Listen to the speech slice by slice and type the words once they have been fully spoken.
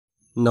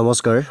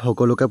নমস্কাৰ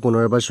সকলোকে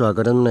পুনৰবাৰ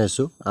স্বাগতম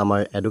জনাইছো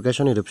আমাৰ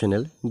এডুকেশ্যন ইউটিউব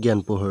চেনেল জ্ঞান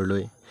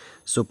পোহৰলৈ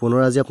সো পুনৰ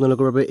আজি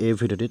আপোনালোকৰ বাবে এই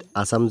ভিডিঅ'টিত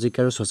আসাম জিকে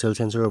আৰু সোশ্যাল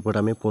সায়েন্সৰ ওপৰত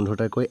আমি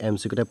 15টাকৈ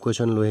MCQ টাইপ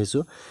কোৱেশ্চন লৈ আহিছো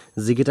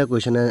যিকিটা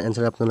কোৱেশ্চনৰ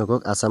এনসাৰ আপোনালোকক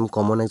আসাম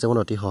কমন এক্সামত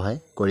অতি সহায়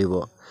কৰিব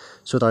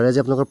সো তাৰে আজি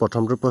আপোনালোকৰ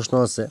প্ৰথমটো প্ৰশ্ন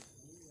আছে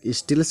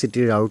ষ্টিল সিটি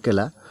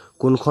ৰাউৰকেলা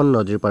কোনখন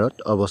নদীৰ পাৰত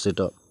অৱস্থিত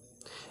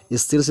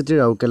still city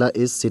Rourkela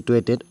is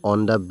সিটুৱেটেড on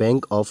the bank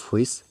of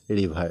which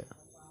river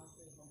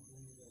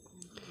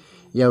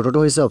ইয়াৰ উত্তৰটো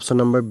হৈছে অপচন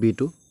নম্বৰ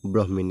B2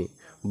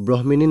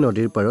 ব্ৰহ্মণী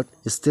নদীৰ পাৰত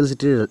ষ্টিল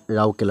সিটি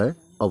ৰাউৰকেলাৰ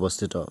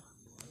অৱস্থিত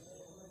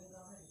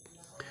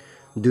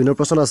দুই নম্বৰ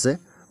প্ৰশ্ন আছে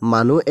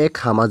মানুহ এক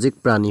সামাজিক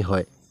প্ৰাণী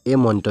হয় এই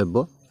মন্তব্য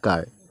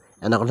কাৰ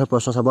এনাকনৰ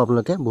প্ৰশ্ন চাব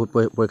আপোনালোকে বহুত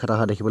পৰীক্ষাত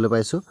অহা দেখিবলৈ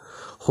পাইছো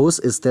হুজ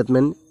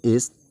statement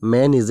is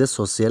man is a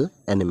social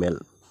animal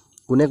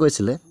কোনে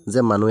কৈছিলে যে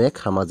মানুহ এক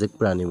সামাজিক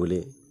প্ৰাণী বুলি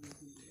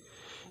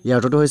ইয়াৰ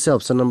উত্তৰটো হৈছে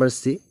অপচন নম্বৰ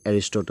সি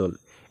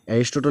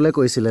এৰিষ্টটলে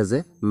কৈছিলে যে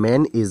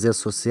man is a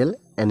social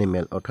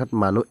animal অৰ্থাৎ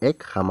মানুহ এক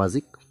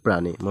সামাজিক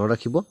প্ৰাণী মনত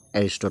ৰাখিব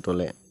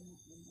এৰিষ্টটলে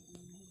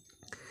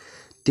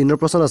তিন নম্বৰ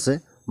প্ৰশ্ন আছে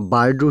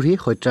বাৰদুহি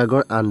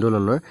সত্যাগ্ৰহ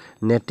আন্দোলনৰ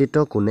নেতৃত্ব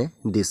কোনে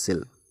দিছিল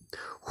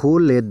হু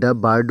লেড দা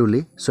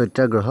বাৰদুলি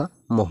সত্যাগ্ৰহ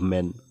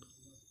মুভমেন্ট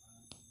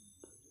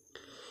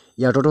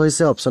ইয়াৰ উত্তৰটো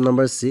হৈছে অপচন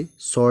নম্বৰ সি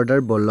চৰ্দাৰ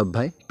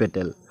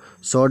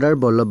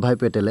বল্লভভাই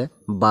পেটেলে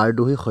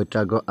বাৰদুহি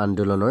সত্যাগ্ৰহ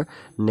আন্দোলনৰ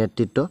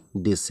নেতৃত্ব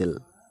দিছিল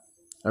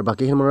আৰু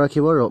বাকিখিনি মনত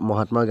ৰাখিব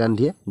মহাত্মা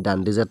গান্ধীয়ে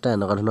দাণ্ডি যাত্ৰা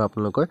এনেকুৱা ধৰণৰ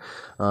আপোনালোকৰ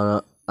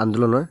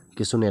আন্দোলনৰ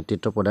কিছু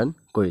নেতৃত্ব প্ৰদান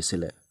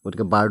কৰিছিল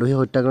গতিকে বাৰদুহি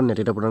সত্যাগ্ৰহৰ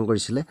নেতৃত্ব প্ৰদান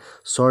কৰিছিল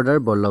চৰ্দাৰ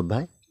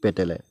বল্লভভাই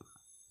পেটেলে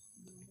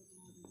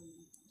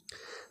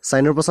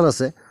চাইনৰ প্ৰশ্ন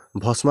আছে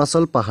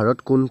ভস্মাচল পাহাৰত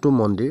কোনটো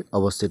মন্দিৰ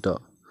অৱস্থিত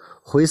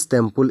which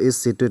temple is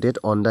সিটুৱেটেড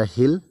on the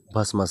hill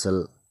Bhasmachal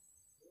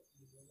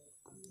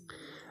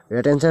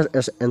right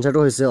এনসাৰটো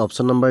হৈছে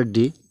option number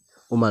D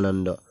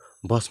Umananda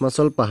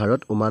Bhasmachal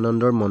পাহাৰত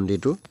উমানন্দৰ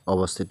মন্দিৰটো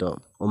অৱস্থিত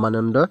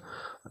Umananda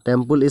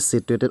temple is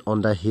সিটুৱেটেড on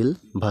the hill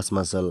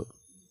Bhasmachal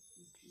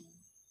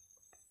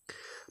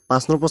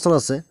 5 number প্ৰশ্ন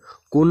আছে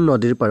কোন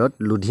নদীৰ পাৰত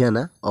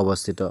লুধিয়ানা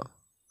অৱস্থিত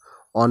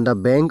on the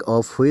bank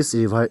of which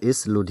river is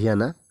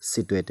Ludhiana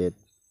সিটুৱেটেড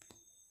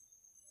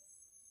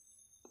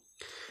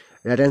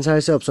right answer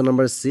হৈছে অপচন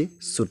নম্বৰ সি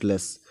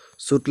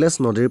সুটলেছ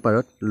নদীৰ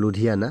পাৰত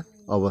লুধিয়ানা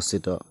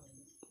অৱস্থিত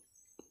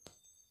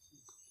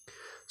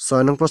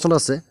 6 নম্বৰ প্ৰশ্ন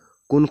আছে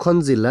কোনখন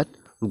জিলাত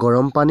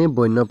গৰমপানী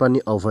বন্যপ্ৰাণী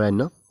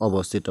অভয়াৰণ্য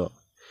অৱস্থিত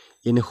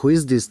ইন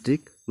হুইচ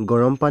ডিস্ট্ৰিক্ট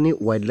গৰমপানী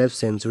wildlife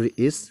century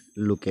is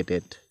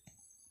located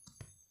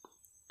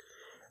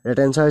right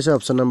answer হৈছে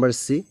অপচন নম্বৰ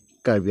সি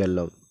কাৰ্বি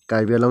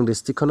আংলং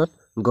ডিস্ট্ৰিক্টখনত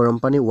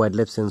গৰমপানী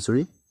ওয়াইল্ডলাইফ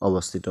সেঞ্চুৰী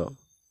অৱস্থিত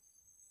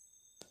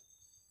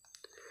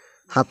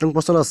 7 নং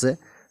প্ৰশ্ন আছে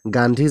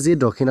গান্ধীজী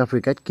দক্ষিণ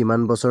আফ্ৰিকাত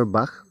কিমান বছৰ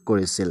বাস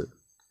কৰিছিল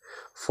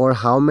for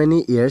how many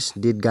years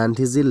did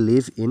Gandhiji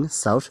live in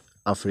south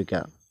Africa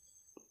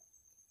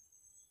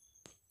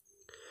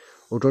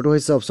উত্তৰটো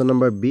হৈছে অপচন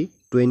নম্বৰ বি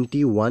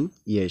 21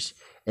 ইয়াৰ্ছ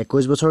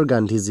 21 বছৰ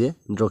গান্ধীজীয়ে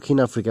দক্ষিণ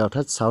আফ্ৰিকা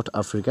অৰ্থাৎ সাউথ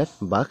আফ্ৰিকাত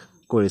বাস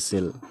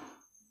কৰিছিল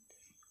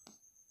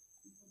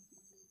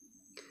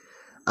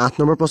 8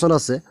 নম্বৰ প্ৰশ্ন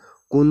আছে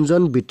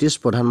কোনজন ব্ৰিটিছ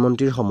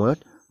প্ৰধানমন্ত্ৰীৰ সময়ত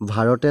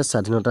ভাৰতে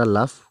স্বাধীনতা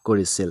লাভ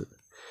কৰিছিল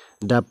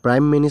দ্য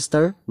প্ৰাইম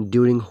মিনিষ্টাৰ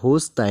ডিউৰিং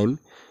হুজ time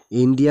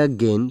India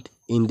gained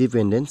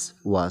independence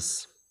was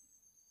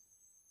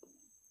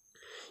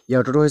ইয়াৰ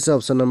উত্তৰটো হৈছে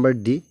option number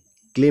D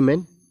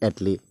Clement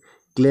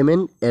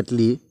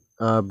Attlee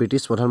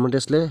British প্ৰধানমন্ত্ৰী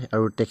আছিলে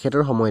আৰু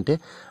তেখেতৰ সময়তে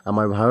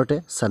আমাৰ ভাৰতে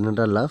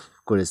স্বাধীনতা লাভ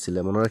কৰিছিল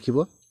মনত ৰাখিব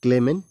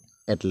ক্লেমেণ্ট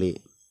এটলি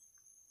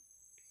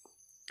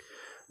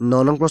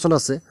 9 নং প্ৰশ্ন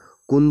আছে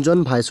কোনজন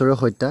ভাইসৰয়ৰ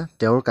হত্যা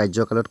তেওঁৰ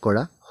কাৰ্যকালত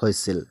কৰা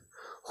হৈছিল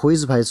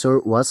হুইচ ভাইসৰ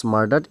ৱাজ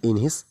মাৰ্ডাৰ্ড ইন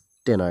হিজ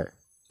টেনাৰ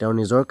তেওঁৰ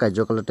নিজৰ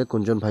কাৰ্যকালতে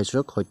কোনজন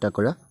ভাইসৰয়ক হত্যা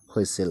কৰা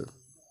হৈছিল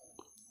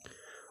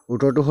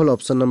উত্তৰটো হ'ল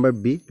অপচন নম্বৰ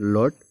বি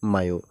লৰ্ড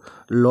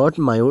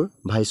মায়োৰ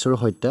ভাইসৰ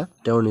হত্যা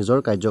তেওঁৰ নিজৰ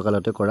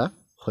কাৰ্যকালতে কৰা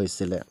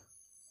হৈছিল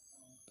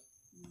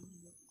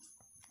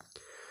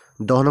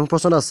 10 নং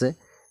প্ৰশ্ন আছে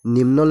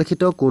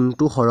নিম্নলিখিত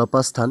কোনটো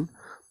হৰপ্পা স্থান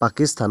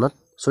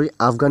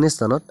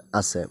আফগানিস্তানত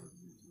আছে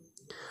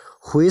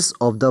Which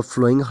of the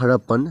following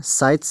Harappan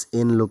sites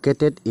in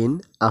located in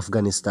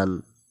Afghanistan?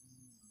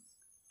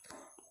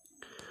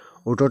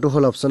 উত্তৰটো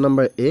হ'ল অপচন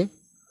নম্বৰ এ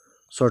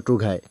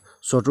চৰ্টুঘাই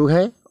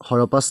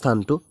হৰপ্পা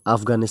স্থানটো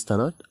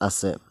আফগানিস্তানত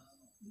আছে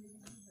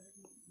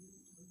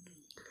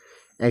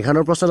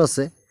 11 প্ৰশ্ন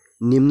আছে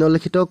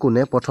নিম্নলিখিত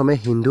কোনে প্ৰথমে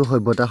হিন্দু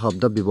সভ্যতা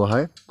শব্দ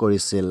ব্যৱহাৰ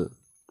কৰিছিল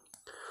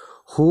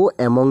Who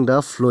among the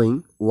following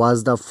was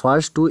the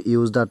first to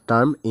use the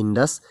term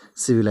Indus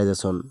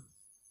civilization?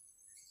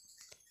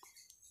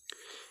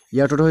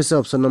 ইয়াৰ উত্তৰটো হৈছে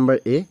অপচন নম্বৰ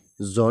এ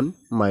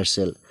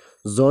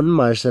জন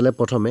মাৰ্শ্বেলে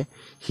প্ৰথমে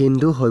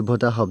হিন্দু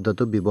সভ্যতা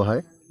শব্দটো ব্যৱহাৰ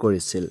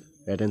কৰিছিল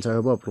ৰাইট এনসাৰ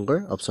হ'ব আপোনালোকৰ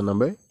অপচন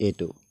নম্বৰ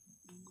এ2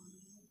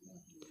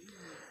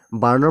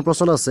 12 নম্বৰ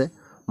প্ৰশ্ন আছে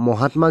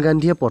মহাত্মা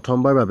গান্ধীয়ে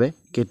প্ৰথমবাৰ বাবে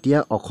কেতিয়া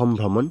অসম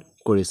ভ্ৰমণ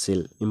কৰিছিল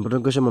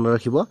ইম্পৰ্টেন্ট কোৱেশ্চন মনত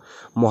ৰাখিব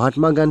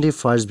Mahatma Gandhi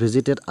first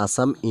visited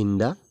Assam in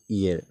the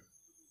year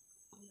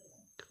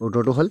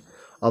উত্তৰটো হ'ল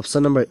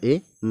অপচন নম্বৰ এ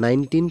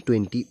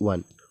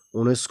 1921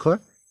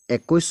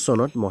 1921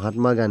 চনত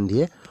মহাত্মা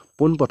গান্ধীয়ে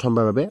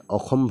পোনপ্ৰথমবাৰৰ বাবে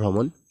অসম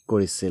ভ্ৰমণ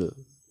কৰিছিল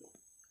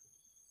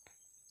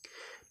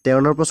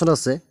 13 প্ৰশ্ন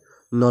আছে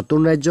নতুন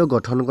ৰাজ্য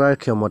গঠন কৰাৰ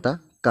ক্ষমতা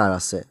কাৰ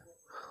আছে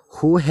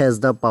who has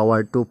the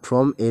power two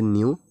form a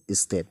new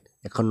state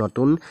এখন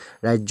নতুন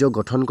ৰাজ্য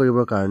গঠন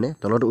কৰিবৰ কাৰণে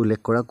তলত উল্লেখ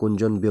কৰা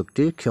কোনজন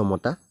ব্যক্তিৰ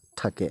ক্ষমতা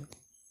থাকে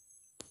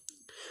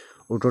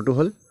উত্তৰটো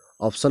হ'ল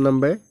অপচন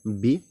নম্বৰ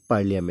বি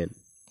পাৰ্লিয়ামেণ্ট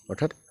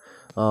অৰ্থাৎ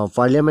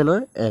পাৰ্লিয়ামেণ্টৰ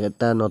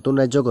এটা নতুন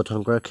ৰাজ্য গঠন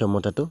কৰাৰ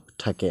ক্ষমতাটো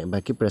থাকে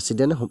বাকি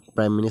president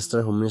prime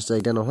minister home minister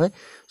এটা নহয়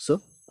সো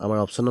আমাৰ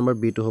অপচন নম্বৰ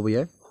বি টো হ'ব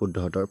ইয়াৰ শুদ্ধ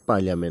উত্তৰ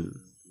পাৰ্লিয়ামেণ্ট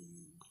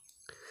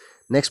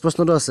নেক্সট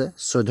প্ৰশ্নটো আছে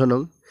 14 নং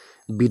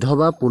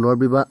বিধৱা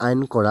পুনৰ্বিবাহ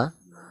আইন কৰা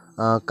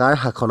কাৰ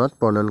শাসনত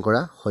প্ৰণয়ন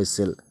কৰা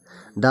হৈছিল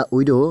the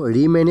widow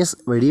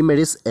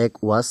ৰিমেৰিজ act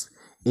was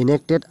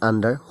ইনেক্টেড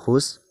under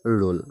হুজ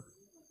ৰুল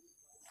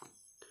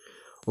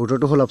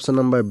উত্তৰটো হ'ল অপচন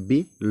নম্বৰ বি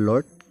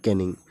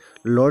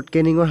লৰ্ড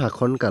কেনিঙৰ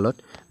শাসনকালত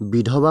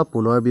বিধৱা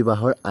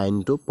পুনৰ্বিবাহৰ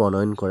আইনটো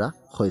প্ৰণয়ন কৰা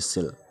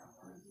হৈছিল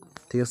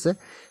ঠিক আছে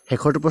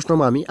শেষৰটো প্ৰশ্ন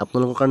আমি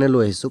আপোনালোকৰ কাৰণে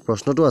লৈ আহিছো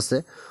প্ৰশ্নটো আছে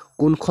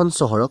কোনখন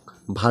চহৰক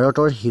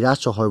ভাৰতৰ হীৰা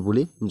চহৰ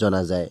বুলি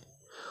জনা যায়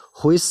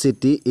which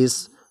city is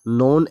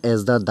known as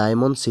the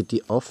diamond city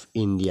of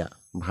India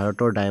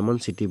ভাৰতৰ ডায়মণ্ড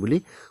সিটি বুলি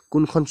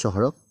কোনখন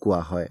চহৰক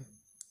কোৱা হয়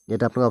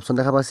এটা আপোনালোকে অপচন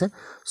দেখা পাইছে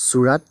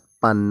সুৰাট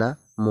পান্না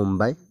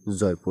মুম্বাই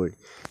জয়পুৰ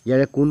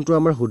ইয়াৰে কোনটো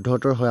আমাৰ শুদ্ধ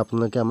উত্তৰ হয়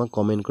আপোনালোকে আমাক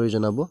কমেন্ট কৰি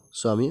জনাব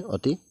সো আমি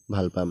অতি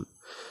ভাল পাম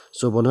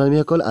সো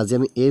বন্ধুসকল আজি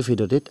আমি এই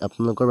ভিডিঅ'টিত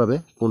আপোনালোকৰ বাবে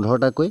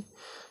 15টা কৈ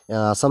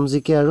আসাম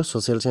জিকে আৰু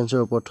সোশ্যাল সায়েন্সৰ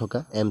ওপৰত থকা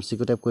MCQ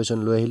টাইপ কোৱেশ্চন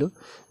লৈ আহিলো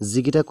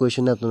যিকিটা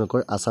কোৱেশ্চন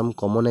আপোনালোকৰ আসাম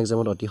কমন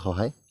এক্সামত অতি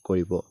সহায়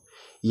কৰিব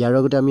ইয়াৰ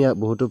আগতে আমি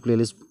বহুতো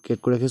প্লেলিষ্ট ক্ৰিয়েট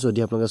কৰি ৰাখিছো যদি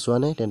আপোনালোকে চোৱা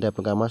নাই তেন্তে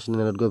আপোনালোকে আমাৰ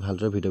চেনেলত গৈ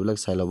ভালদৰে ভিডিঅ'বিলাক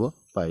চাই ল'ব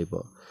পাৰিব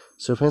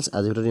সো ফ্ৰেণ্ডছ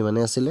আজি ভিডিঅ'টো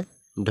ইমানেই আছিল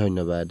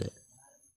ধন্যবাদ